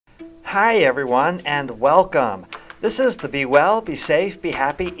Hi everyone and welcome. This is the Be Well, Be Safe, Be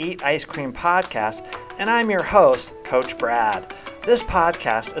Happy, Eat Ice Cream podcast, and I'm your host, Coach Brad. This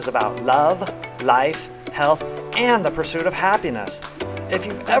podcast is about love, life, health, and the pursuit of happiness. If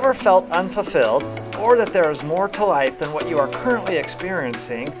you've ever felt unfulfilled, or that there is more to life than what you are currently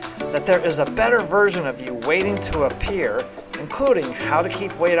experiencing, that there is a better version of you waiting to appear, including how to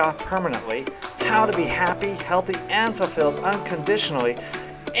keep weight off permanently, how to be happy, healthy, and fulfilled unconditionally,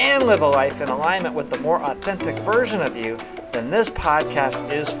 and live a life in alignment with the more authentic version of you, then this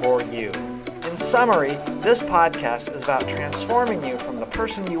podcast is for you. In summary, this podcast is about transforming you from the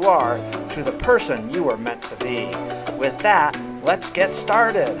person you are to the person you were meant to be. With that, let's get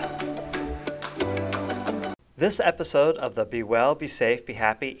started. This episode of the Be Well, Be Safe, Be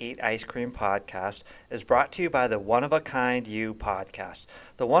Happy, Eat Ice Cream podcast is brought to you by the One of a Kind You podcast.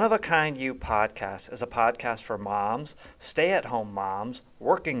 The One of a Kind You podcast is a podcast for moms, stay-at-home moms,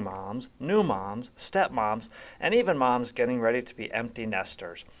 working moms, new moms, stepmoms, and even moms getting ready to be empty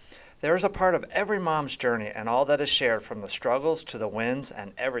nesters. There is a part of every mom's journey and all that is shared, from the struggles to the wins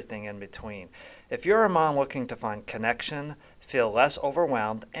and everything in between. If you're a mom looking to find connection, feel less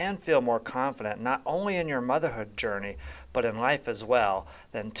overwhelmed, and feel more confident not only in your motherhood journey, but in life as well,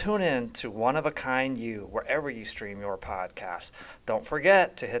 then tune in to One of a Kind You wherever you stream your podcast. Don't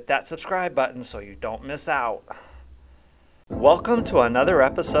forget to hit that subscribe button so you don't miss out. Welcome to another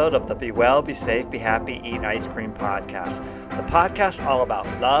episode of the Be Well, Be Safe, Be Happy, Eat Ice Cream podcast. The podcast all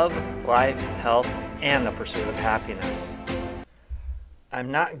about love, life, health, and the pursuit of happiness.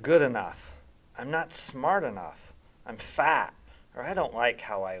 I'm not good enough. I'm not smart enough. I'm fat, or I don't like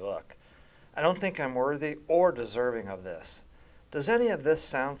how I look. I don't think I'm worthy or deserving of this. Does any of this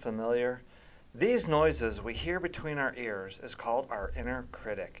sound familiar? These noises we hear between our ears is called our inner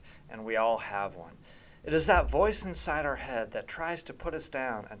critic, and we all have one. It is that voice inside our head that tries to put us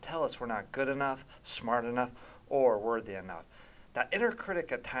down and tell us we're not good enough, smart enough, or worthy enough. That inner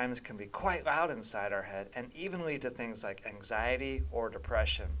critic at times can be quite loud inside our head and even lead to things like anxiety or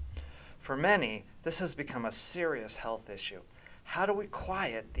depression. For many, this has become a serious health issue. How do we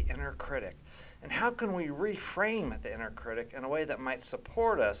quiet the inner critic? And how can we reframe the inner critic in a way that might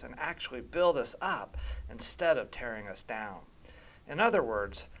support us and actually build us up instead of tearing us down? In other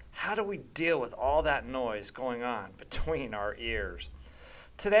words, how do we deal with all that noise going on between our ears?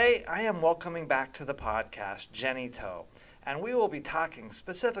 Today, I am welcoming back to the podcast Jenny Toe, and we will be talking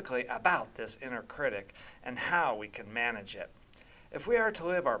specifically about this inner critic and how we can manage it. If we are to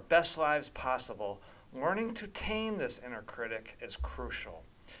live our best lives possible, learning to tame this inner critic is crucial.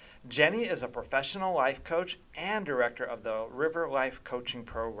 Jenny is a professional life coach and director of the River Life Coaching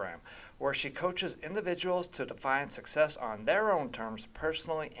Program, where she coaches individuals to define success on their own terms,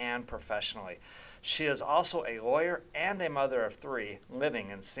 personally and professionally. She is also a lawyer and a mother of 3 living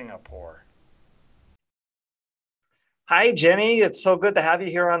in Singapore. Hi, Jenny. It's so good to have you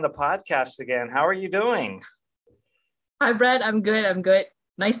here on the podcast again. How are you doing? Hi, Brad. I'm good.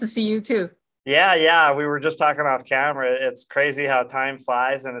 Nice to see you too. Yeah. We were just talking off camera. It's crazy how time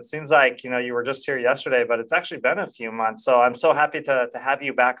flies, and it seems like, you were just here yesterday, but it's actually been a few months. So I'm so happy to have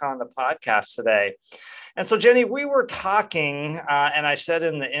you back on the podcast today. And so, Jenny, we were talking, and I said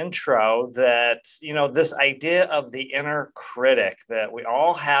in the intro that, this idea of the inner critic, that we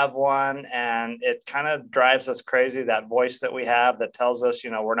all have one, and it kind of drives us crazy, that voice that we have that tells us,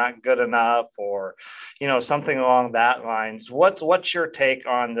 we're not good enough, or, something along that lines. What's your take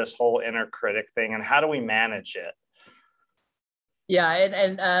on this whole inner critic thing, and how do we manage it? Yeah,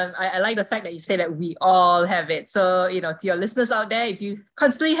 and I like the fact that you say that we all have it. So, to your listeners out there, if you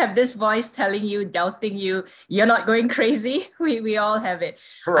constantly have this voice telling you, doubting you, you're not going crazy. We all have it.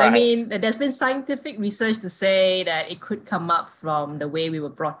 Right. I mean, there's been scientific research to say that it could come up from the way we were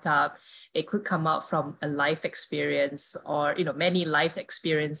brought up. It could come out from a life experience, or, many life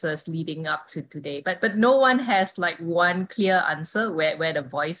experiences leading up to today. But no one has like one clear answer where the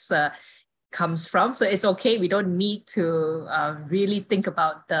voice comes from. So it's okay. We don't need to really think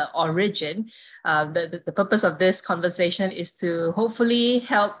about the origin. The purpose of this conversation is to hopefully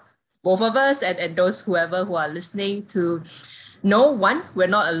help both of us and those who are listening to know, one, we're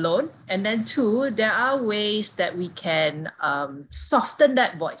not alone. And then 2, there are ways that we can soften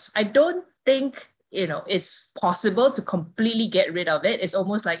that voice. I don't think it's possible to completely get rid of it. It's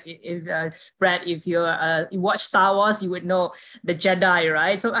almost like if Brad, if you watch Star Wars, you would know the Jedi,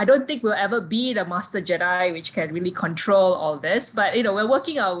 right? So I don't think we'll ever be the Master Jedi, which can really control all this. But we're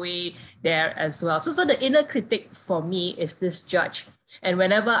working our way there as well. So the inner critic for me is this judge. And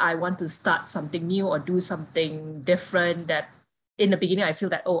whenever I want to start something new or do something different, that in the beginning, I feel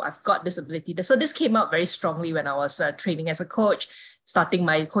that, I've got this ability. So this came out very strongly when I was training as a coach. starting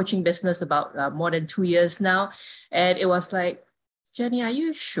my coaching business about more than 2 years now. And it was like, Jenny, are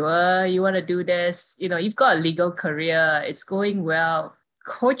you sure you want to do this? You've got a legal career. It's going well.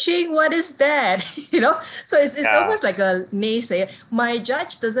 Coaching, what is that? So it's Yeah. almost like a naysayer. My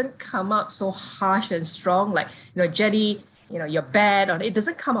judge doesn't come up so harsh and strong like, Jenny, you're bad, or it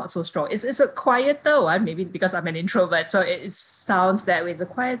doesn't come out so strong. It's a quieter one, maybe because I'm an introvert. So it sounds that way. It's a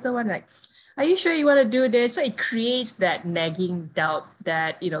quieter one, like, are you sure you want to do this? So it creates that nagging doubt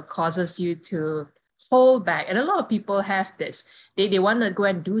that, causes you to hold back. And a lot of people have this. They want to go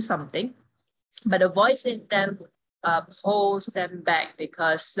and do something, but a voice in them holds them back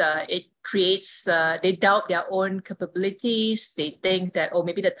because it creates, they doubt their own capabilities. They think that, oh,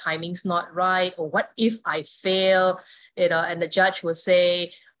 maybe the timing's not right, or what if I fail, and the judge will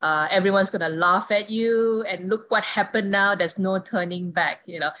say, everyone's going to laugh at you, and look what happened now, there's no turning back.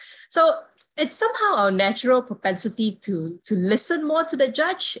 So it's somehow our natural propensity to listen more to the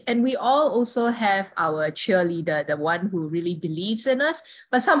judge. And we all also have our cheerleader, the one who really believes in us.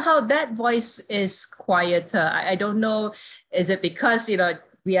 But somehow that voice is quieter. I don't know, is it because,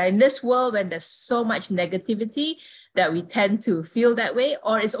 we are in this world when there's so much negativity that we tend to feel that way?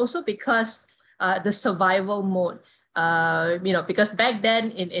 Or it's also because the survival mode. Because back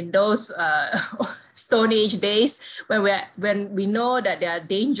then in those Stone Age days, when we know that there are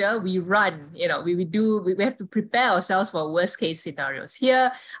danger, we run. We have to prepare ourselves for worst case scenarios.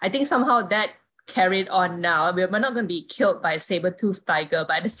 Here, I think somehow that carried on now. We're not going to be killed by a saber-toothed tiger,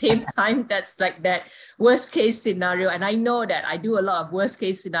 but at the same time, that's like that worst case scenario. And I know that I do a lot of worst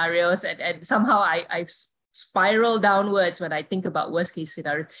case scenarios, and somehow I spiral downwards when I think about worst case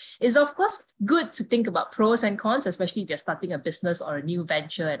scenarios. It's of course good to think about pros and cons, especially if you're starting a business or a new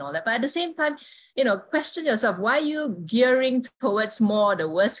venture and all that. But at the same time, question yourself, why are you gearing towards more the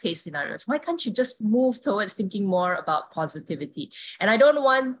worst case scenarios? Why can't you just move towards thinking more about positivity? And I don't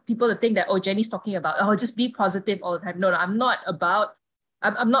want people to think that, oh, Jenny's talking about, oh, just be positive all the time. No, I'm not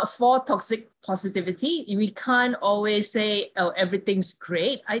for toxic positivity. We can't always say, oh, everything's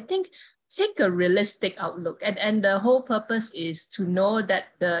great. I think take a realistic outlook. And the whole purpose is to know that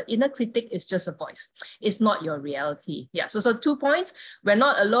the inner critic is just a voice. It's not your reality. Yeah. So 2 points. We're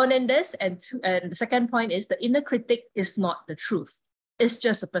not alone in this. And the second point is the inner critic is not the truth. It's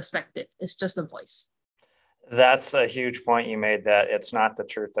just a perspective. It's just a voice. That's a huge point you made, that it's not the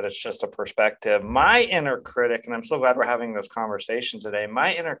truth, that it's just a perspective. My inner critic, and I'm so glad we're having this conversation today,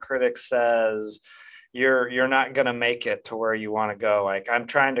 my inner critic says, you're not going to make it to where you want to go. Like, I'm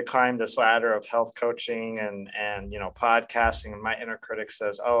trying to climb this ladder of health coaching and podcasting, and my inner critic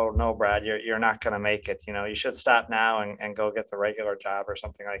says, oh no, Brad, you're not going to make it. You should stop now and go get the regular job or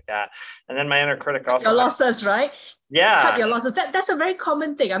something like that. And then my inner critic also, your losses, right? Yeah. Cut your losses. That's a very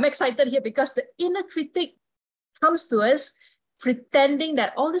common thing. I'm excited here because the inner critic comes to us pretending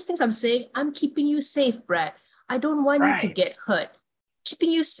that all these things I'm saying, I'm keeping you safe, Brad. I don't want you to get hurt.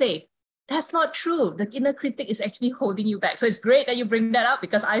 Keeping you safe. That's not true. The inner critic is actually holding you back. So it's great that you bring that up,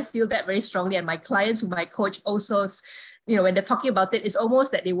 because I feel that very strongly. And my clients whom I coach also, when they're talking about it, it's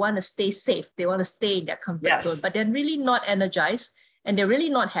almost that they want to stay safe. They want to stay in their comfort zone, but they're really not energized and they're really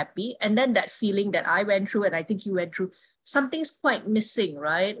not happy. And then that feeling that I went through, and I think you went through, something's quite missing,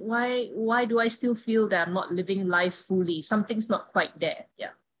 right? Why do I still feel that I'm not living life fully? Something's not quite there. Yeah.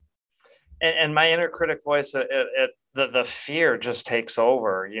 And my inner critic voice, the fear just takes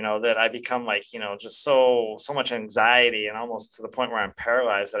over, that I become like, just so much anxiety, and almost to the point where I'm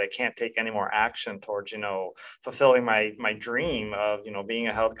paralyzed, that I can't take any more action towards, fulfilling my dream of, being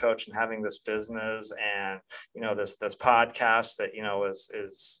a health coach and having this business and, this podcast that,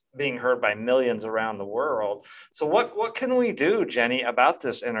 is being heard by millions around the world. So what can we do, Jenny, about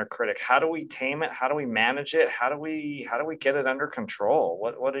this inner critic? How do we tame it? How do we manage it? How do we get it under control?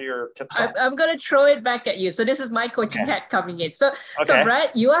 What are your tips? I'm going to throw it back at you. So this is my coaching hat coming in. So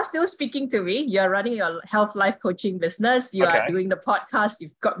Brad, you are still speaking to me. You are running your health life coaching business. You are doing the podcast.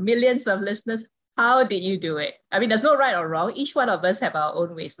 You've got millions of listeners. How did you do it? I mean, there's no right or wrong. Each one of us have our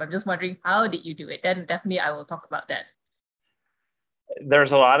own ways, but I'm just wondering, how did you do it? Then definitely I will talk about that.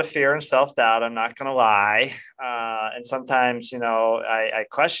 There's a lot of fear and self-doubt. I'm not going to lie. And sometimes, I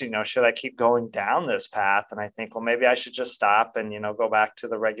question, should I keep going down this path? And I think, well, maybe I should just stop and, go back to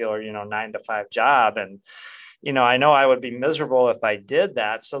the regular, 9-to-5 job. And, I know I would be miserable if I did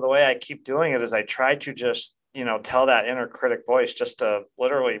that. So the way I keep doing it is I try to just tell that inner critic voice just to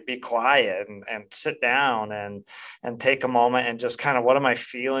literally be quiet and sit down and take a moment and just kind of, what am I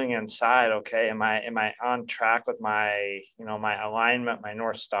feeling inside? Okay, am I on track with my, my alignment, my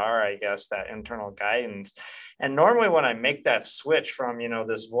North Star, I guess, that internal guidance. And normally when I make that switch from,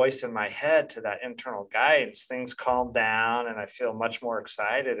 this voice in my head to that internal guidance, things calm down and I feel much more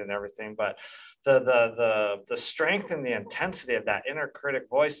excited and everything. But the strength and the intensity of that inner critic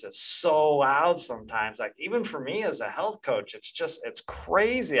voice is so loud sometimes. Like, even for me as a health coach, it's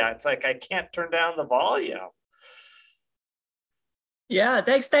crazy. It's like I can't turn down the volume. Yeah,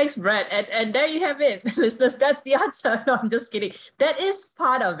 thanks, Brad. And there you have it, listeners. That's the answer. No, I'm just kidding. That is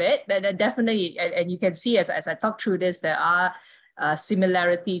part of it. That definitely, and you can see as I talk through this, there are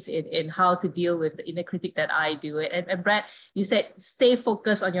similarities in how to deal with the inner critic that I do. And Brad, you said stay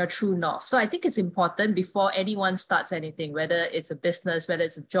focused on your true north. So I think it's important before anyone starts anything, whether it's a business, whether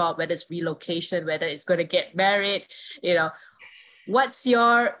it's a job, whether it's relocation, whether it's going to get married, what's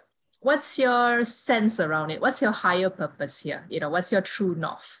your sense around it? What's your higher purpose here? What's your true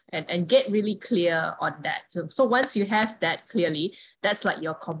north? And get really clear on that. So once you have that clearly, that's like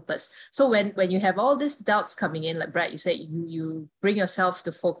your compass. So when you have all these doubts coming in, like Brad, you said you bring yourself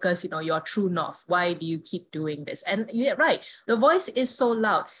to focus, your true north. Why do you keep doing this? And yeah, right, the voice is so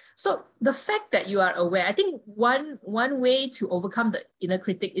loud. So the fact that you are aware, I think one way to overcome the inner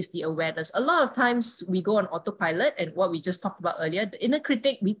critic is the awareness. A lot of times we go on autopilot, and what we just talked about earlier, the inner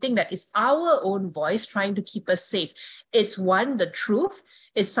critic, we think that it's our own voice trying to keep us safe. It's the truth.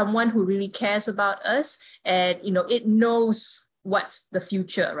 It's someone who really cares about us, and it knows what's the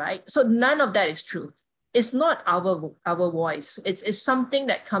future, right? So none of that is true. It's not our voice. It's something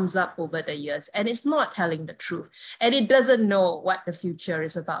that comes up over the years, and it's not telling the truth, and it doesn't know what the future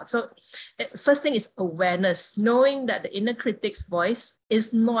is about. So first thing is awareness, knowing that the inner critic's voice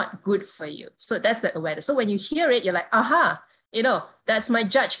is not good for you. So that's the awareness. So when you hear it, you're like, aha, that's my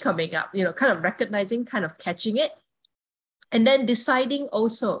judge coming up, kind of recognizing, kind of catching it. And then deciding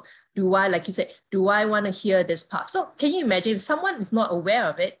also, like you said, do I want to hear this part? So can you imagine if someone is not aware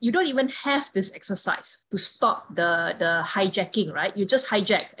of it, you don't even have this exercise to stop the hijacking, right? You just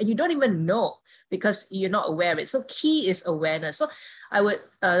hijack and you don't even know because you're not aware of it. So key is awareness. So I would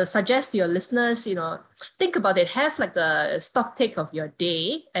suggest to your listeners, think about it, have like a stock take of your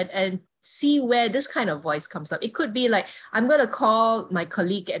day and see where this kind of voice comes up. It could be like, I'm going to call my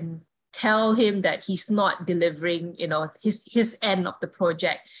colleague and tell him that he's not delivering, his end of the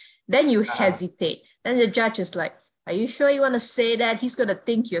project. Then you hesitate. Then the judge is like, are you sure you want to say that? He's going to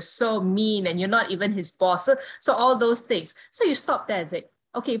think you're so mean and you're not even his boss. So all those things. So you stop there and say,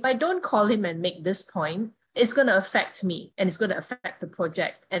 okay, if I don't call him and make this point, it's going to affect me and it's going to affect the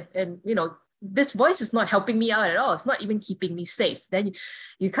project. And this voice is not helping me out at all. It's not even keeping me safe. Then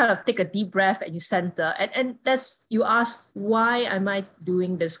you kind of take a deep breath and you center. And you ask, why am I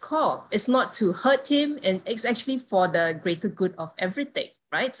doing this call? It's not to hurt him, and it's actually for the greater good of everything,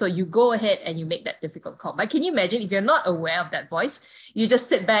 right? So you go ahead and you make that difficult call. But can you imagine if you're not aware of that voice, you just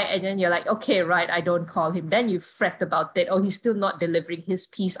sit back and then you're like, okay, right, I don't call him. Then you fret about it. Oh, he's still not delivering his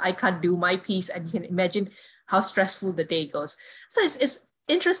piece. I can't do my piece. And you can imagine how stressful the day goes. So it's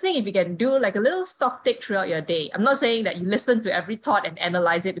interesting if you can do like a little stock take throughout your day. I'm not saying that you listen to every thought and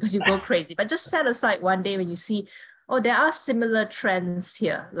analyze it because you go crazy, but just set aside one day when you see, oh, there are similar trends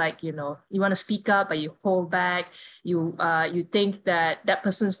here. Like, you want to speak up, but you hold back. You think that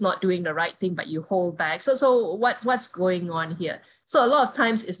person's not doing the right thing, but you hold back. So what's going on here? So a lot of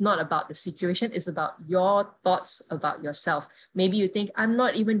times it's not about the situation. It's about your thoughts about yourself. Maybe you think, I'm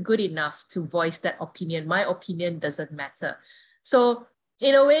not even good enough to voice that opinion. My opinion doesn't matter. So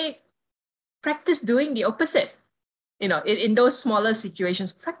in a way, practice doing the opposite. In those smaller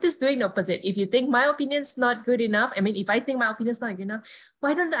situations, practice doing the opposite. If you think my opinion's not good enough, if I think my opinion's not good enough,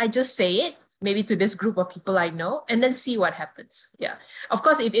 why don't I just say it, maybe to this group of people I know, and then see what happens? Yeah. Of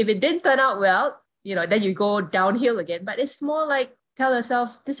course, if it didn't turn out well, then you go downhill again. But it's more like, tell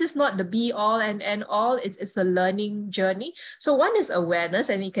yourself, this is not the be all and end all. It's a learning journey. So one is awareness,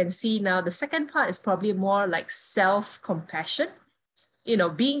 and you can see now the second part is probably more like self-compassion.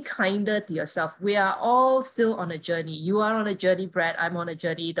 Being kinder to yourself. We are all still on a journey. You are on a journey, Brad. I'm on a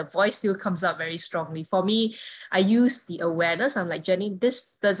journey. The voice still comes up very strongly. For me, I use the awareness. I'm like, Jenny,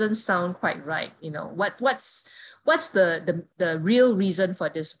 this doesn't sound quite right. What's the real reason for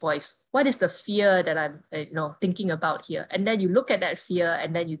this voice? What is the fear that I'm thinking about here? And then you look at that fear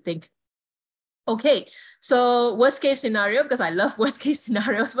and then you think, okay, so worst case scenario, because I love worst case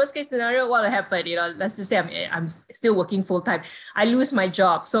scenarios. Worst case scenario, what will happen? Let's just say I'm still working full time. I lose my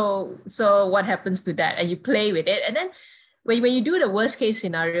job. So what happens to that? And you play with it. And then when you do the worst case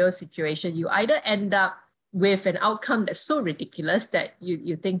scenario situation, you either end up with an outcome that's so ridiculous that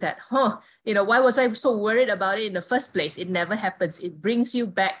you think that, why was I so worried about it in the first place? It never happens. It brings you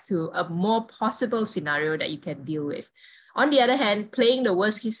back to a more possible scenario that you can deal with. On the other hand, playing the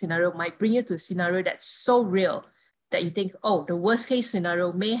worst case scenario might bring you to a scenario that's so real that you think, oh, the worst case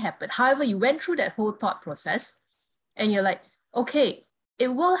scenario may happen. However, you went through that whole thought process and you're like, okay, it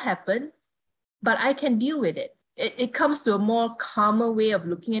will happen, but I can deal with it. It comes to a more calmer way of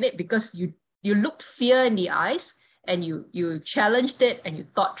looking at it because you looked fear in the eyes and you challenged it and you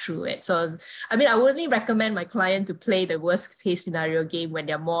thought through it. So, I mean, I would only recommend my client to play the worst case scenario game when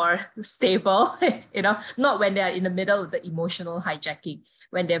they're more stable, not when they're in the middle of the emotional hijacking,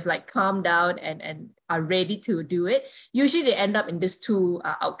 when they've like calmed down and are ready to do it. Usually they end up in these two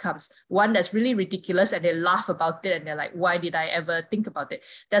outcomes. One that's really ridiculous and they laugh about it and they're like, why did I ever think about it?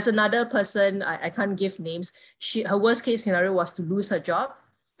 There's another person, I can't give names. Her worst case scenario was to lose her job.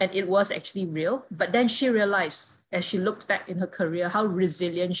 And it was actually real. But then she realized as she looked back in her career, how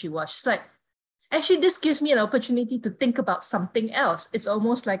resilient she was. She's like, actually, this gives me an opportunity to think about something else. It's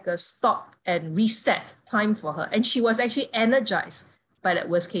almost like a stop and reset time for her. And she was actually energized by that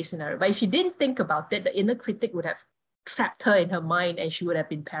worst case scenario. But if she didn't think about it, the inner critic would have trapped her in her mind and she would have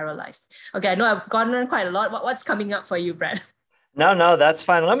been paralyzed. Okay, I know I've gone on quite a lot. What's coming up for you, Brad? No, that's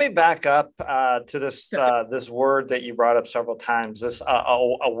fine. Let me back up to this word that you brought up several times, this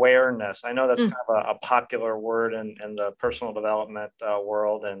awareness. I know that's kind of a popular word in the personal development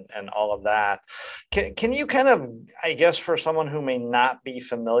world and all of that. Can you kind of, I guess, for someone who may not be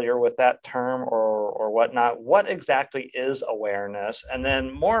familiar with that term or whatnot, what exactly is awareness? And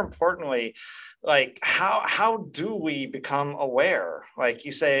then more importantly, like how do we become aware? Like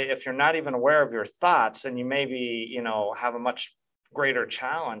you say, if you're not even aware of your thoughts, then you maybe, have a much greater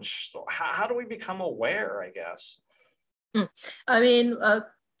challenge. So how do we become aware, I guess? I mean,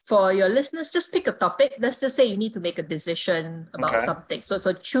 for your listeners, just pick a topic. Let's just say you need to make a decision about something.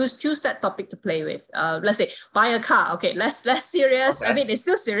 So choose that topic to play with. Let's say buy a car. Okay, less serious. Okay. I mean, it's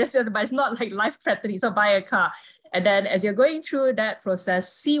still serious, but it's not like life threatening. So buy a car. And then as you're going through that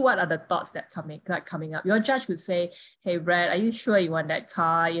process, see what are the thoughts that coming up. Your judge would say, hey, Brad, are you sure you want that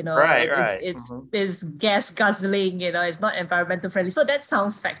car? Right. It's gas guzzling, it's not environmental friendly. So that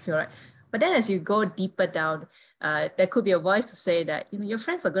sounds factual, right? But then as you go deeper down, there could be a voice to say that, your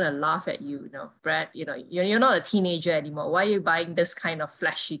friends are going to laugh at you, Brad, you're not a teenager anymore. Why are you buying this kind of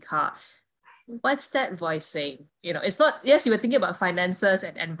flashy car? What's that voice saying? It's not, yes, you were thinking about finances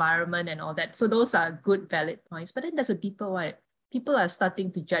and environment and all that. So those are good, valid points. But then there's a deeper one. People are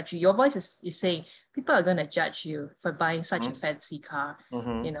starting to judge you. Your voice is saying, people are going to judge you for buying such a fancy car.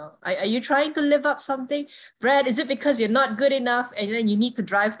 Are you trying to live up something? Brad, is it because you're not good enough and then you need to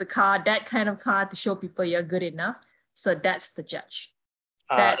drive the car, that kind of car, to show people you're good enough? So that's the judge.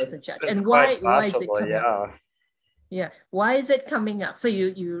 That's the judge. It's and why is it coming up? Yeah. Why is it coming up? So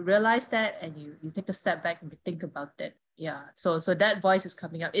you realize that and you take a step back and you think about that. Yeah. So that voice is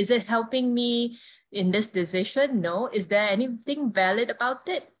coming up. Is it helping me in this decision? No. Is there anything valid about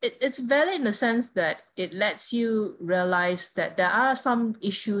it? It's valid in the sense that it lets you realize that there are some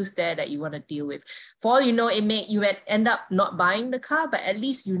issues there that you want to deal with. For all you know, you may end up not buying the car, but at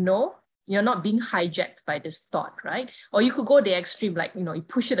least you're not being hijacked by this thought, right? Or you could go the extreme, like, you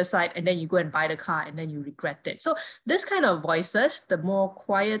push it aside and then you go and buy the car and then you regret it. So this kind of voices, the more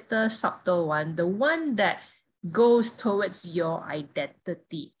quieter, subtle one, the one that goes towards your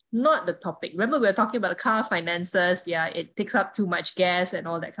identity, not the topic. Remember, we were talking about car finances. Yeah, it takes up too much gas and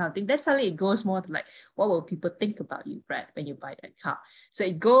all that kind of thing. Then suddenly it goes more to like, what will people think about you, Brad, when you buy that car? So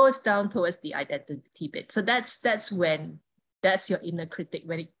it goes down towards the identity bit. So that's when that's your inner critic,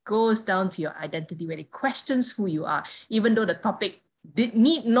 when it goes down to your identity, when it questions who you are, even though the topic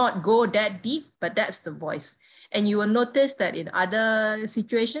need not go that deep, but that's the voice. And you will notice that in other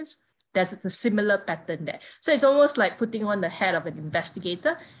situations, there's a similar pattern there. So it's almost like putting on the hat of an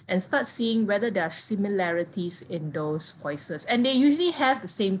investigator and start seeing whether there are similarities in those voices. And they usually have the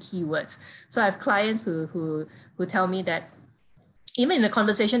same keywords. So I have clients who tell me that even in the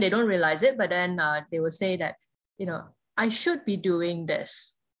conversation, they don't realize it, but then they will say that, I should be doing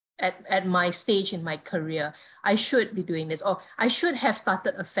this at my stage in my career. I should be doing this, or I should have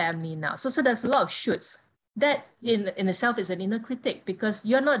started a family now. So there's a lot of shoulds. That in itself is an inner critic because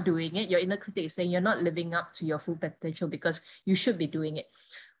you're not doing it. Your inner critic is saying you're not living up to your full potential because you should be doing it.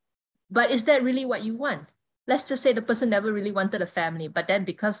 But is that really what you want? Let's just say the person never really wanted a family, but then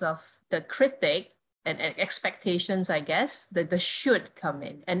because of the critic and expectations, I guess, the should come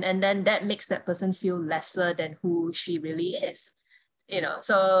in. And then that makes that person feel lesser than who she really is.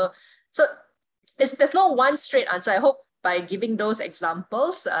 So there's no one straight answer. I hope by giving those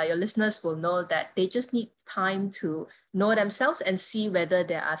examples, your listeners will know that they just need time to know themselves and see whether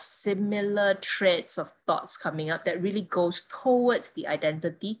there are similar threads of thoughts coming up that really goes towards the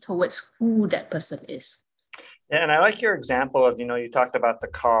identity, towards who that person is. Yeah, and I like your example of, you talked about the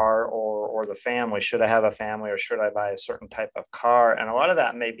car or the family. Should I have a family or should I buy a certain type of car? And a lot of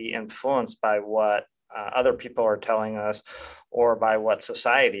that may be influenced by what other people are telling us or by what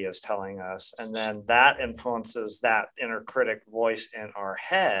society is telling us. And then that influences that inner critic voice in our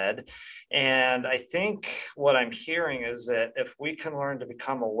head. And I think what I'm hearing is that if we can learn to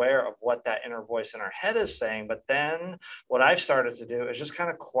become aware of what that inner voice in our head is saying, but then what I've started to do is just kind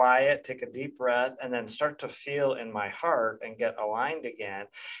of quiet, take a deep breath, and then start to feel in my heart and get aligned again.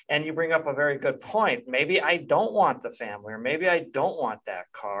 And you bring up a very good point. Maybe I don't want the family, or maybe I don't want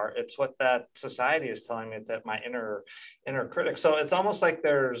that car. It's what that society is telling me, that my inner critic. So it's almost like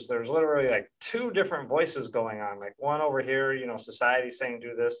there's literally like two different voices going on. Like one over here, society saying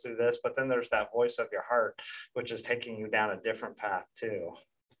do this, but then there's that voice of your heart, which is taking you down a different path too.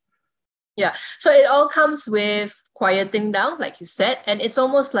 Yeah, so it all comes with quieting down, like you said, and it's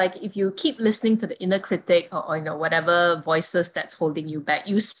almost like if you keep listening to the inner critic or whatever voices that's holding you back,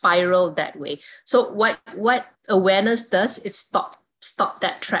 you spiral that way. So what awareness does is stop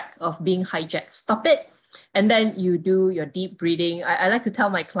that track of being hijacked. Stop it. And then you do your deep breathing. I like to tell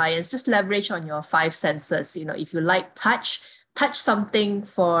my clients, just leverage on your five senses. If you like touch something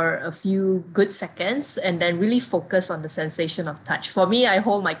for a few good seconds and then really focus on the sensation of touch. For me, I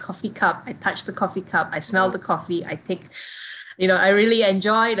hold my coffee cup, I touch the coffee cup, I smell the coffee, I really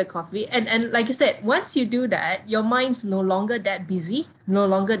enjoy the coffee. And like I said, once you do that, your mind's no longer that busy, no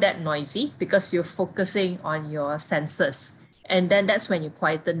longer that noisy, because you're focusing on your senses. And then that's when you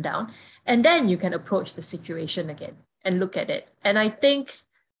quieten down. And then you can approach the situation again and look at it. And I think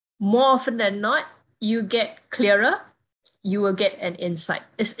more often than not, you get clearer, you will get an insight.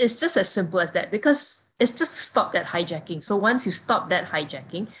 It's just as simple as that, because it's just to stop that hijacking. So once you stop that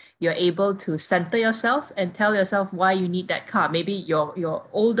hijacking, you're able to center yourself and tell yourself why you need that car. Maybe your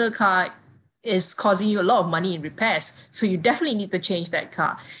older car is causing you a lot of money in repairs. So you definitely need to change that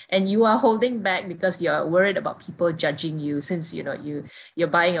car. And you are holding back because you're worried about people judging you, since you're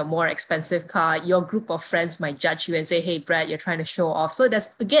buying a more expensive car. Your group of friends might judge you and say, hey, Brad, you're trying to show off. So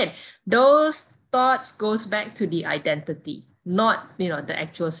that's, again, those thoughts goes back to the identity, not the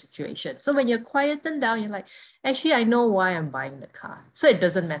actual situation. So when you're quietened down, you're like, actually, I know why I'm buying the car. So it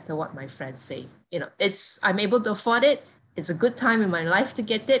doesn't matter what my friends say. I'm able to afford it. It's a good time in my life to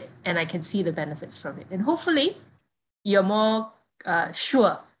get it, and I can see the benefits from it. And hopefully, you're more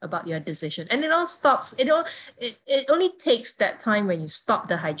sure about your decision. And it all stops. It only takes that time when you stop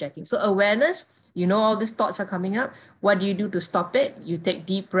the hijacking. So awareness. All these thoughts are coming up. What do you do to stop it? You take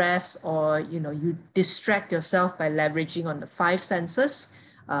deep breaths, or you distract yourself by leveraging on the five senses.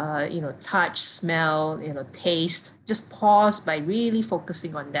 Touch, smell, taste. Just pause by really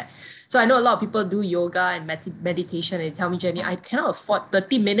focusing on that. So I know a lot of people do yoga and meditation, and they tell me, Jenny, I cannot afford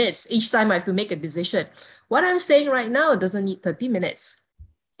 30 minutes each time I have to make a decision. What I'm saying right now doesn't need 30 minutes.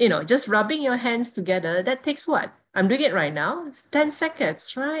 Just rubbing your hands together, that takes what? I'm doing it right now. It's 10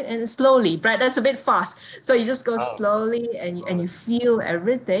 seconds, right? And slowly, Brad, that's a bit fast. So you just go slowly and you feel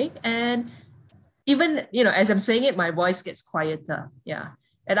everything. And even, as I'm saying it, my voice gets quieter. Yeah.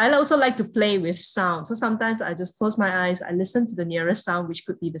 And I also like to play with sound. So sometimes I just close my eyes, I listen to the nearest sound, which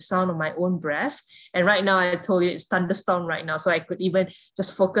could be the sound of my own breath. And right now, I told you it's thunderstorm right now. So I could even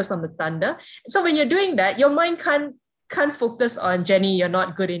just focus on the thunder. So when you're doing that, your mind can't focus on, Jenny, you're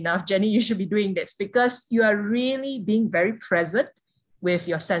not good enough. Jenny, you should be doing this, because you are really being very present with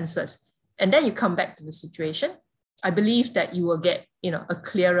your senses. And then you come back to the situation. I believe that you will get, a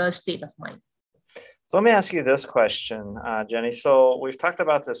clearer state of mind. So let me ask you this question, Jenny. So we've talked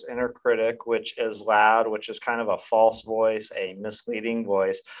about this inner critic, which is loud, which is kind of a false voice, a misleading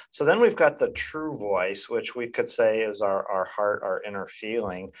voice. So then we've got the true voice, which we could say is our heart, our inner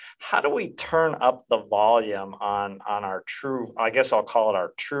feeling. How do we turn up the volume on our true, I guess I'll call it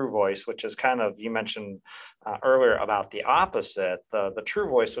our true voice, which is kind of, you mentioned earlier about the opposite. The true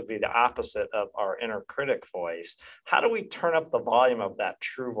voice would be the opposite of our inner critic voice. How do we turn up the volume of that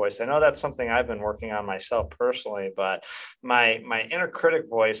true voice? I know that's something I've been working on myself personally, but my inner critic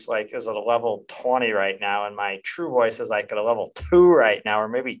voice is at a level 20 right now, and my true voice is like at a level 2 right now, or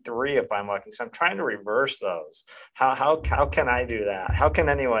maybe 3 if I'm lucky. So I'm trying to reverse those. How can I do that? How can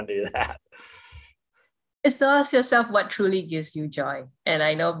anyone do that? It's to ask yourself what truly gives you joy. And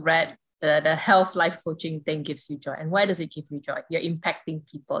I know, Brad, the health life coaching thing gives you joy. And why does it give you joy? You're impacting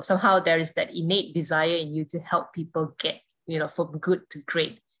people. Somehow there is that innate desire in you to help people get, from good to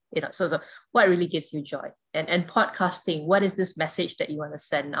great. So what really gives you joy? And podcasting, what is this message that you want to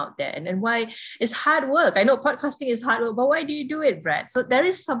send out there? And why it's hard work? I know podcasting is hard work, but why do you do it, Brad? So there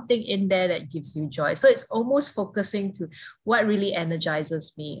is something in there that gives you joy. So it's almost focusing to what really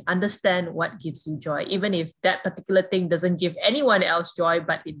energizes me, understand what gives you joy, even if that particular thing doesn't give anyone else joy,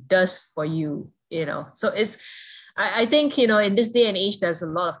 but it does for you, So I think, in this day and age, there's a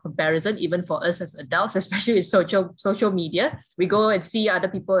lot of comparison, even for us as adults, especially with social media. We go and see other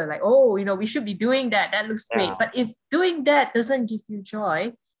people and like, oh, we should be doing that. That looks great. Yeah. But if doing that doesn't give you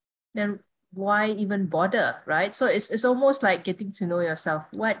joy, then why even bother, right? So it's almost like getting to know yourself.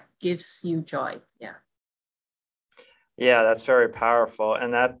 What gives you joy? Yeah. Yeah, that's very powerful.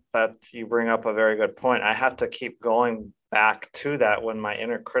 And that you bring up a very good point. I have to keep going back to that when my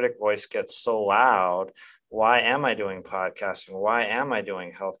inner critic voice gets so loud. Why am I doing podcasting? Why am I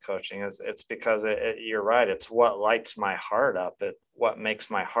doing health coaching? It's because you're right. It's what lights my heart up. What makes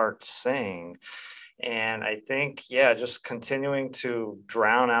my heart sing. And I think, just continuing to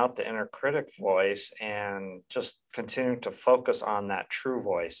drown out the inner critic voice and just continuing to focus on that true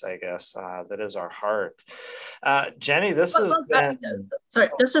voice, I guess, that is our heart. Jenny, this has been... Sorry,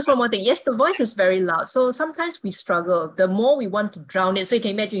 there's just one more thing. Yes, the voice is very loud. So sometimes we struggle. The more we want to drown it, so you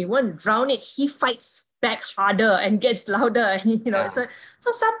can imagine you want to drown it, he fights back harder and gets louder. So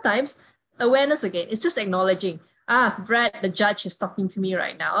sometimes awareness again, it's just acknowledging, Brad, the judge is talking to me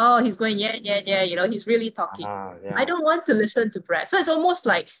right now. Oh, he's going, yeah, he's really talking. I don't want to listen to Brad. So it's almost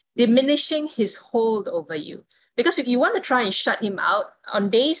like diminishing his hold over you. Because if you want to try and shut him out,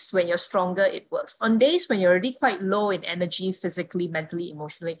 on days when you're stronger, it works. On days when you're already quite low in energy, physically, mentally,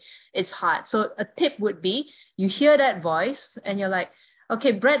 emotionally, it's hard. So a tip would be, you hear that voice and you're like,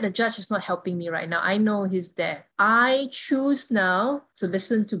 okay, Brad, the judge is not helping me right now. I know he's there. I choose now to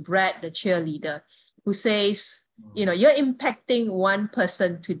listen to Brad, the cheerleader, who says, you're impacting one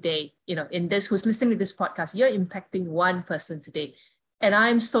person today, who's listening to this podcast, you're impacting one person today. And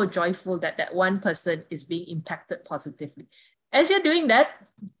I'm so joyful that one person is being impacted positively. As you're doing that,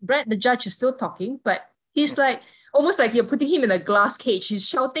 Brad, the judge, is still talking, but he's like, almost like you're putting him in a glass cage. He's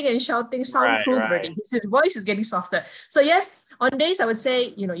shouting and shouting, soundproof already. His voice is getting softer. So yes, on days I would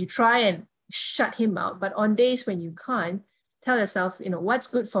say, you try and shut him out. But on days when you can't, tell yourself, what's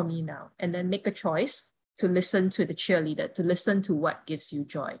good for me now? And then make a choice to listen to the cheerleader, to listen to what gives you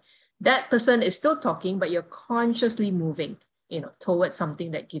joy. That person is still talking, but you're consciously moving, towards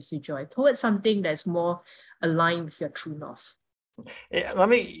something that gives you joy, towards something that's more aligned with your true north. Yeah, let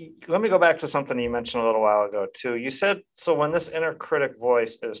me go back to something you mentioned a little while ago too. You said, so when this inner critic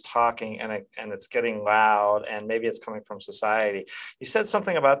voice is talking and it's getting loud and maybe it's coming from society, you said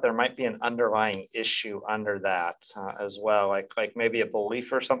something about there might be an underlying issue under that as well, like maybe a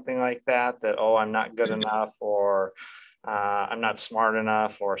belief or something like that, oh, I'm not good enough, or I'm not smart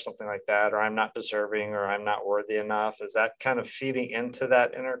enough, or something like that, or I'm not deserving, or I'm not worthy enough. Is that kind of feeding into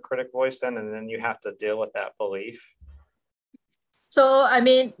that inner critic voice then, and then you have to deal with that belief? So,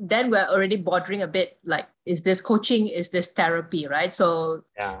 then we're already bordering a bit like, is this coaching? Is this therapy, right? So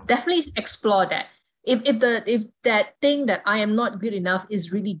definitely explore that. If that thing that I am not good enough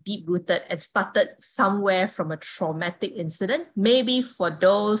is really deep rooted and started somewhere from a traumatic incident, maybe for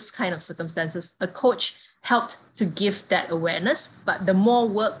those kind of circumstances, a coach helped to give that awareness. But the more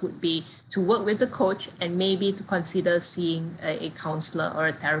work would be to work with the coach and maybe to consider seeing a counselor or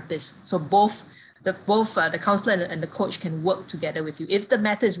a therapist. So both the counselor and the coach can work together with you if the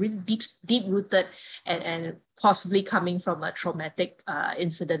matter is really deep rooted and possibly coming from a traumatic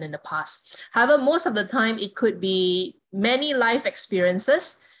incident in the past. However, most of the time it could be many life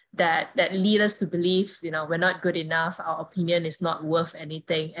experiences that lead us to believe, we're not good enough, our opinion is not worth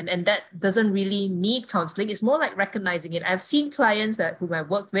anything, and that doesn't really need counseling. It's more like recognizing it. I've seen clients whom I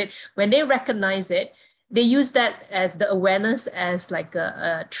worked with, when they recognize it, they use that the awareness as like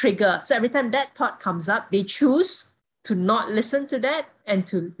a trigger. So every time that thought comes up, they choose to not listen to that and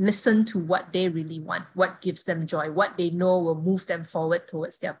to listen to what they really want, what gives them joy, what they know will move them forward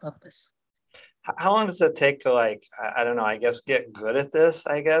towards their purpose. How long does it take to, I don't know, I guess, get good at this,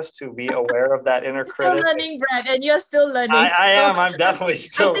 to be aware of that inner critic? Still learning, Brad, and you're still learning. I am. I'm definitely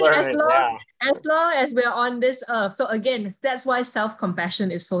still learning. As long as we're on this earth. So again, that's why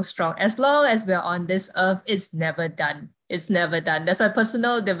self-compassion is so strong. As long as we're on this earth, it's never done. It's never done. That's why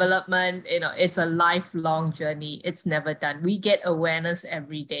personal development, it's a lifelong journey. It's never done. We get awareness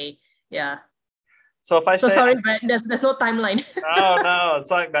every day. Yeah. So if I So say, sorry, Brad, there's no timeline. oh no,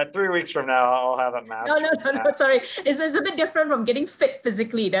 it's like that 3 weeks from now, I'll have it No, mastered. no, no, no, sorry. It's a bit different from getting fit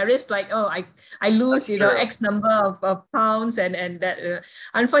physically. There is like, oh, I lose, That's true. X number of pounds and that.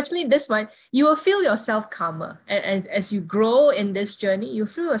 Unfortunately, this one, you will feel yourself calmer. And as you grow in this journey, you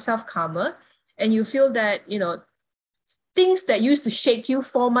feel yourself calmer and you feel that, things that used to shake you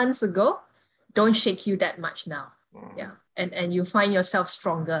 4 months ago don't shake you that much now. Yeah. And you find yourself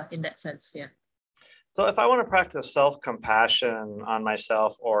stronger in that sense. Yeah. So if I want to practice self-compassion on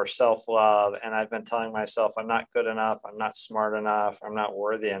myself or self-love, and I've been telling myself I'm not good enough, I'm not smart enough, I'm not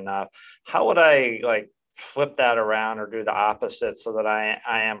worthy enough, how would I like flip that around or do the opposite so that I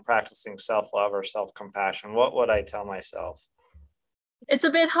am practicing self-love or self-compassion? What would I tell myself? It's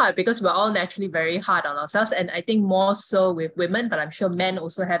a bit hard because we're all naturally very hard on ourselves. And I think more so with women, but I'm sure men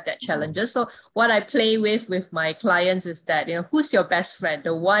also have that challenges. So what I play with my clients is that, who's your best friend?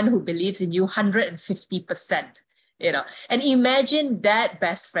 The one who believes in you 150%. And imagine that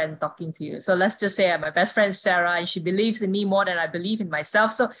best friend talking to you. So let's just say my best friend is Sarah and she believes in me more than I believe in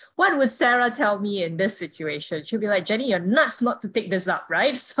myself. So what would Sarah tell me in this situation? She'll be like, Jenny, you're nuts not to take this up,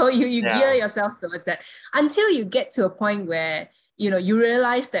 right? So you gear Yeah. yourself towards that until you get to a point where you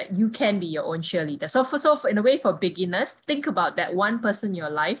realize that you can be your own cheerleader. So in a way, for beginners, think about that one person in your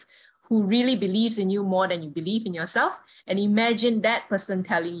life who really believes in you more than you believe in yourself. And imagine that person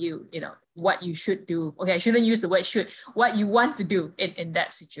telling you, what you should do. Okay, I shouldn't use the word should, what you want to do in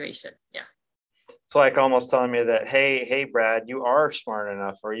that situation. Yeah. It's like almost telling me that, hey, Brad, you are smart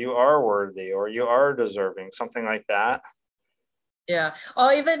enough, or you are worthy, or you are deserving, something like that. Yeah.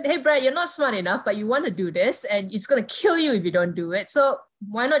 Or even, hey, Brad, you're not smart enough, but you want to do this and it's going to kill you if you don't do it. So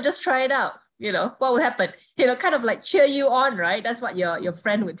why not just try it out? What will happen? Kind of like cheer you on, right? That's what your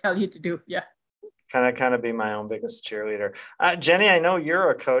friend would tell you to do. Yeah. Kind of be my own biggest cheerleader. Jenny, I know you're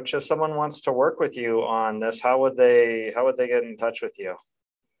a coach. If someone wants to work with you on this, how would they get in touch with you?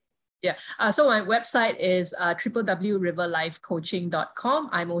 Yeah. So my website is www.riverlifecoaching.com.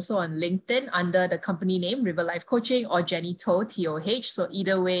 I'm also on LinkedIn under the company name River Life Coaching or Jenny To, TOH. So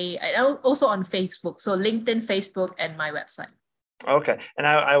either way, I'm also on Facebook. So LinkedIn, Facebook, and my website. Okay, and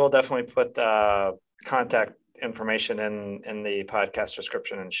I will definitely put contact information in the podcast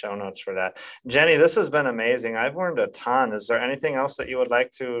description and show notes for that. Jenny, this has been amazing. I've learned a ton. Is there anything else that you would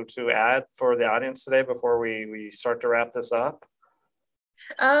like to add for the audience today before we start to wrap this up?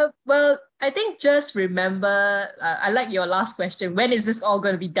 Well, I think just remember, I like your last question. When is this all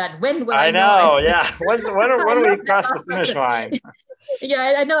going to be done? When will I I know? know, yeah. When I do love we that cross the last finish question. line?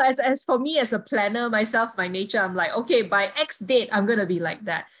 Yeah, I know. As for me, as a planner myself, by nature, I'm like, okay, by X date, I'm gonna be like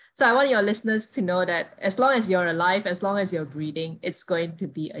that. So I want your listeners to know that as long as you're alive, as long as you're breathing, it's going to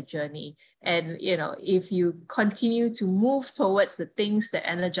be a journey. And if you continue to move towards the things that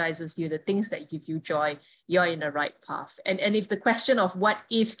energizes you, the things that give you joy, you're in the right path. And if the question of what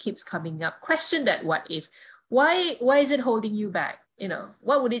if keeps coming up, question that what if. Why is it holding you back?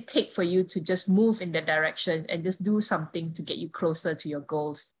 What would it take for you to just move in that direction and just do something to get you closer to your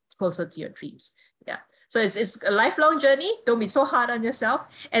goals, closer to your dreams? Yeah. So it's a lifelong journey. Don't be so hard on yourself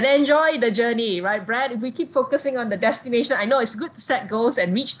and enjoy the journey, right, Brad? If we keep focusing on the destination, I know it's good to set goals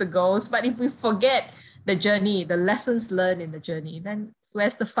and reach the goals, but if we forget the journey, the lessons learned in the journey, then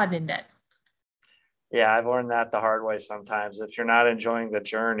where's the fun in that? Yeah, I've learned that the hard way sometimes. If you're not enjoying the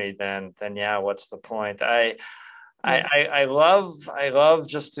journey, then yeah, what's the point? Yeah. I love,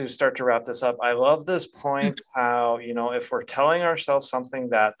 just to start to wrap this up. I love this point how, if we're telling ourselves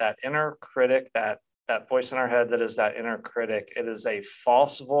something, that inner critic, that voice in our head that is that inner critic, it is a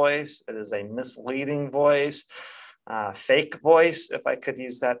false voice. It is a misleading voice, fake voice, if I could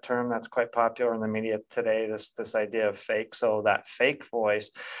use that term. That's quite popular in the media today, this idea of fake. So that fake voice,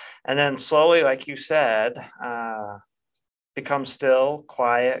 and then slowly, like you said, become still,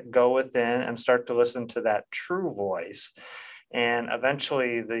 quiet, go within, and start to listen to that true voice. And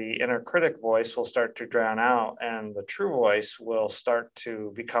eventually, the inner critic voice will start to drown out, and the true voice will start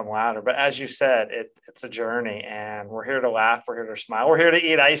to become louder. But as you said, it's a journey, and we're here to laugh, we're here to smile, we're here to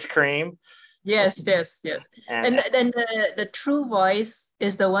eat ice cream. Yes, yes, yes. And And then the true voice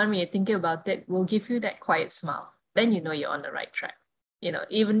is the one when you're thinking about it will give you that quiet smile. Then you know you're on the right track.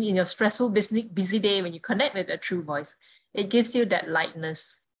 Even in your stressful, busy day, when you connect with a true voice, it gives you that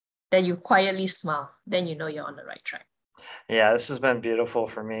lightness. Then you quietly smile. Then you know you're on the right track. Yeah, this has been beautiful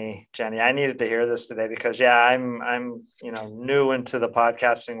for me, Jenny. I needed to hear this today because I'm new into the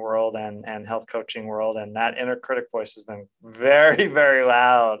podcasting world and health coaching world, and that inner critic voice has been very, very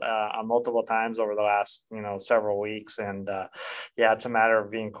loud on multiple times over the last several weeks. And yeah, it's a matter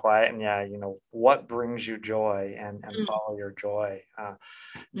of being quiet and yeah, what brings you joy and follow your joy.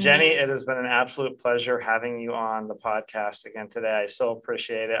 Jenny, Mm. it has been an absolute pleasure having you on the podcast again today. I so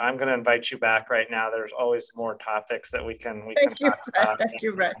appreciate it. I'm going to invite you back right now. There's always more topics that we can Thank you, talk Brad. about Thank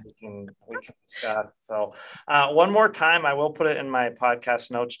you, Brad. and we can discuss. So, one more time, I will put it in my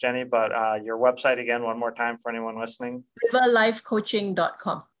podcast notes, Jenny. But your website again, one more time for anyone listening.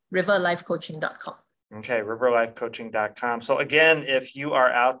 Riverlifecoaching.com. Riverlifecoaching.com. Okay, riverlifecoaching.com. So again, if you are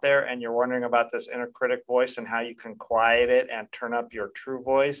out there and you're wondering about this inner critic voice and how you can quiet it and turn up your true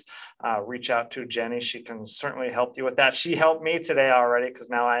voice, reach out to Jenny. She can certainly help you with that. She helped me today already because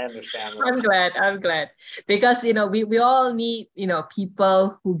now I understand this. I'm glad. Because, we all need,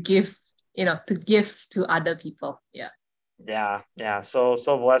 people who give, to give to other people. Yeah. Yeah. So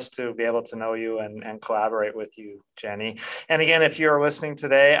blessed to be able to know you and collaborate with you, Jenny. And again, if you're listening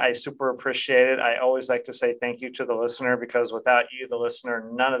today, I super appreciate it. I always like to say thank you to the listener because without you, the listener,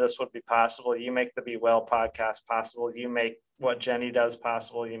 none of this would be possible. You make the Be Well podcast possible. You make what Jenny does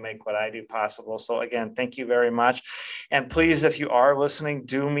possible. You make what I do possible. So again, thank you very much. And please, if you are listening,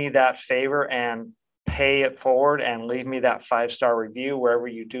 do me that favor and pay it forward and leave me that 5-star review wherever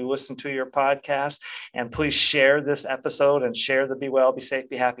you do listen to your podcast. And please share this episode and share the Be Well, Be Safe,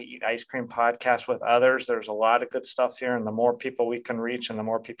 Be Happy, Eat Ice Cream podcast with others. There's a lot of good stuff here, and the more people we can reach and the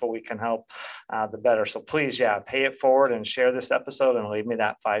more people we can help, the better. So please, pay it forward and share this episode and leave me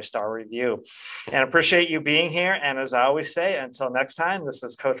that 5-star review. And appreciate you being here. And as I always say, until next time, this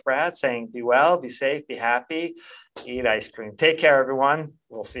is Coach Brad saying, be well, be safe, be happy, eat ice cream. Take care, everyone.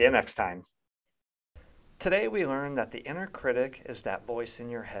 We'll see you next time. Today we learned that the inner critic is that voice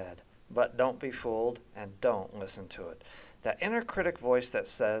in your head, but don't be fooled and don't listen to it. That inner critic voice that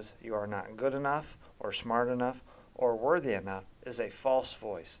says you are not good enough or smart enough or worthy enough is a false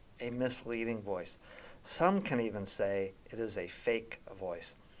voice, a misleading voice. Some can even say it is a fake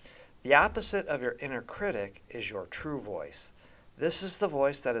voice. The opposite of your inner critic is your true voice. This is the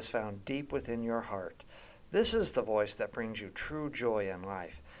voice that is found deep within your heart. This is the voice that brings you true joy in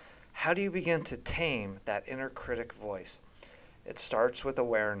life. How do you begin to tame that inner critic voice? It starts with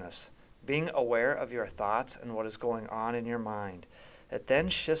awareness, being aware of your thoughts and what is going on in your mind. It then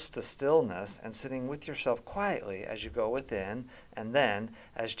shifts to stillness and sitting with yourself quietly as you go within, and then,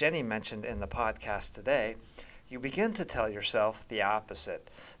 as Jenny mentioned in the podcast today, you begin to tell yourself the opposite,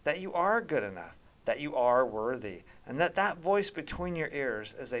 that you are good enough, that you are worthy, and that voice between your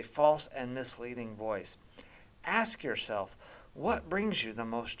ears is a false and misleading voice. Ask yourself, what brings you the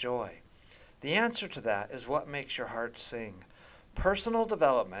most joy? The answer to that is what makes your heart sing. Personal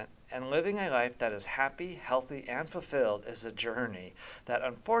development and living a life that is happy, healthy, and fulfilled is a journey that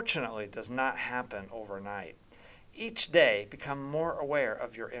unfortunately does not happen overnight. Each day, become more aware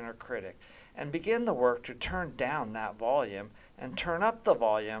of your inner critic and begin the work to turn down that volume and turn up the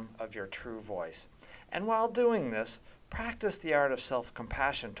volume of your true voice. And while doing this, practice the art of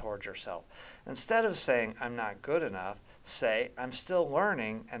self-compassion towards yourself. Instead of saying, I'm not good enough, say, I'm still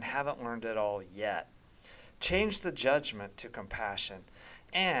learning and haven't learned it all yet. Change the judgment to compassion.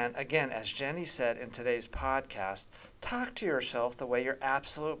 And again, as Jenny said in today's podcast, talk to yourself the way your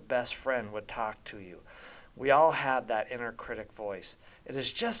absolute best friend would talk to you. We all have that inner critic voice. It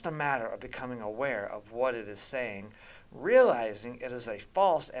is just a matter of becoming aware of what it is saying, realizing it is a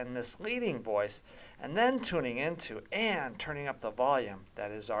false and misleading voice, and then tuning into and turning up the volume that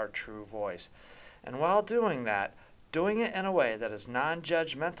is our true voice. And while doing that, doing it in a way that is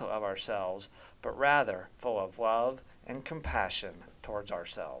non-judgmental of ourselves, but rather full of love and compassion towards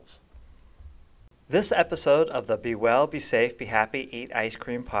ourselves. This episode of the Be Well, Be Safe, Be Happy, Eat Ice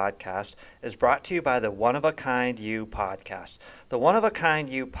Cream podcast is brought to you by the One of a Kind You podcast. The One of a Kind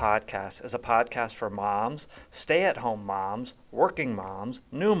You podcast is a podcast for moms, stay-at-home moms, working moms,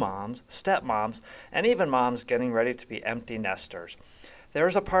 new moms, stepmoms, and even moms getting ready to be empty nesters. There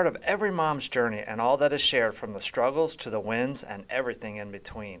is a part of every mom's journey and all that is shared, from the struggles to the wins and everything in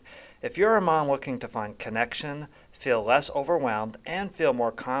between. If you're a mom looking to find connection, feel less overwhelmed, and feel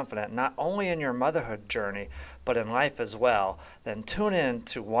more confident not only in your motherhood journey, but in life as well, then tune in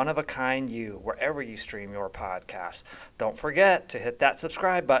to One of a Kind You wherever you stream your podcast. Don't forget to hit that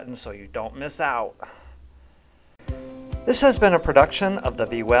subscribe button so you don't miss out. This has been a production of the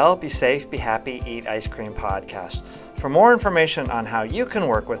Be Well, Be Safe, Be Happy, Eat Ice Cream podcast. For more information on how you can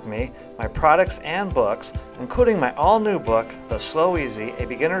work with me, my products and books, including my all-new book, The Slow Easy, a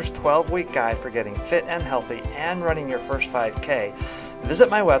beginner's 12-week guide for getting fit and healthy and running your first 5K, visit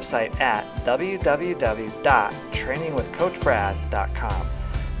my website at www.trainingwithcoachbrad.com.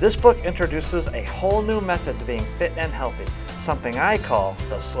 This book introduces a whole new method to being fit and healthy, something I call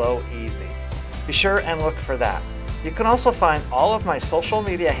the slow easy. Be sure and look for that. You can also find all of my social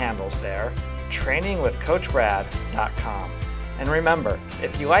media handles there, trainingwithcoachbrad.com. And remember,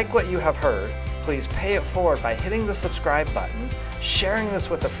 if you like what you have heard, please pay it forward by hitting the subscribe button, sharing this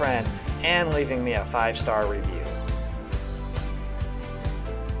with a friend, and leaving me a 5-star review.